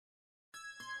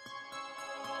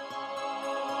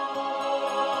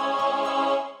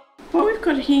What we've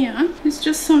got here is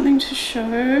just something to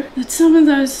show that some of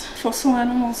those fossil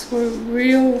animals were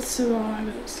real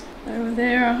survivors. They were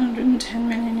there 110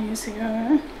 million years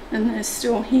ago, and they're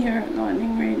still here at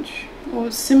Lightning Ridge,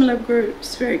 or similar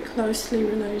groups very closely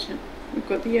related. We've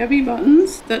got the Abbey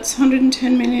buttons, that's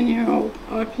 110 million year old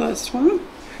opalised one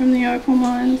from the opal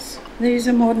mines. These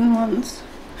are modern ones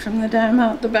from the dam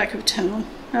out the back of town,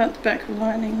 out the back of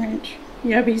Lightning Ridge.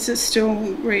 The Abbeys are still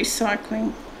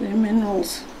recycling their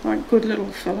minerals like good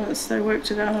little fellas. They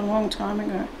worked it out a long time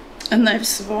ago, and they've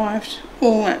survived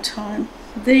all that time.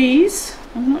 These,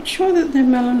 I'm not sure that they're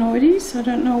melanoides. I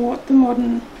don't know what the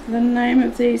name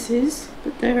of these is,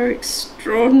 but they're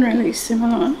extraordinarily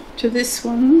similar to this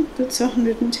one that's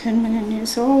 110 million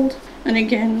years old. And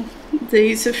again,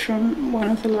 these are from one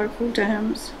of the local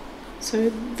dams.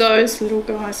 So those little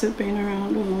guys have been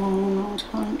around a long, long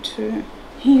time too.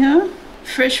 Here,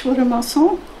 freshwater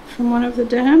mussel from one of the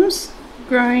dams,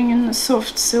 growing in the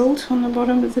soft silt on the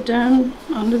bottom of the dam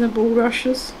under the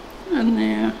bulrushes. And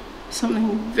they're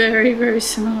something very, very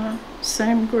similar,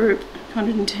 same group,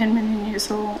 110 million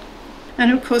years old.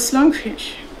 And of course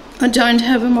lungfish. I don't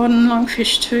have a modern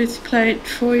lungfish tooth plate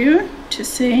for you to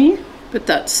see, but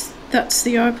that's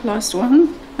the opalised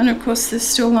one. And of course there's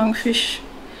still lungfish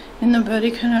in the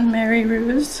Burdekin and Mary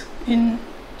rivers in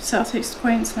southeast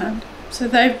Queensland. So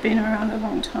they've been around a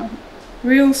long time.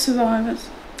 Real survivors.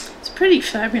 It's pretty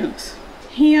fabulous.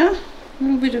 Here, a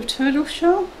little bit of turtle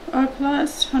shell,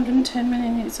 opalised, 110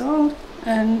 million years old,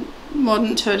 and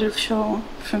modern turtle shell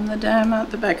from the dam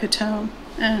out the back of town.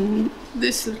 And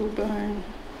this little bone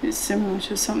is similar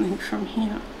to something from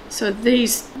here. So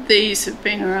these have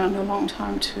been around a long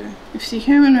time too. If the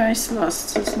human race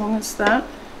lasts as long as that,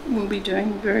 we'll be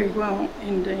doing very well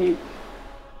indeed.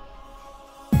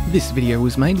 This video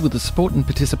was made with the support and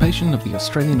participation of the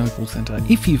Australian Opal Centre.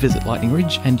 If you visit Lightning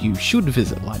Ridge, and you should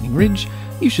visit Lightning Ridge,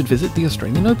 you should visit the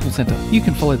Australian Opal Centre. You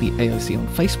can follow the AOC on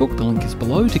Facebook, the link is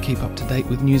below, to keep up to date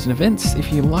with news and events.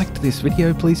 If you liked this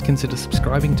video, please consider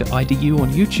subscribing to IDU on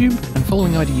YouTube and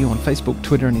following IDU on Facebook,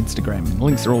 Twitter and Instagram.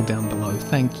 Links are all down below.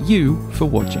 Thank you for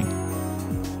watching.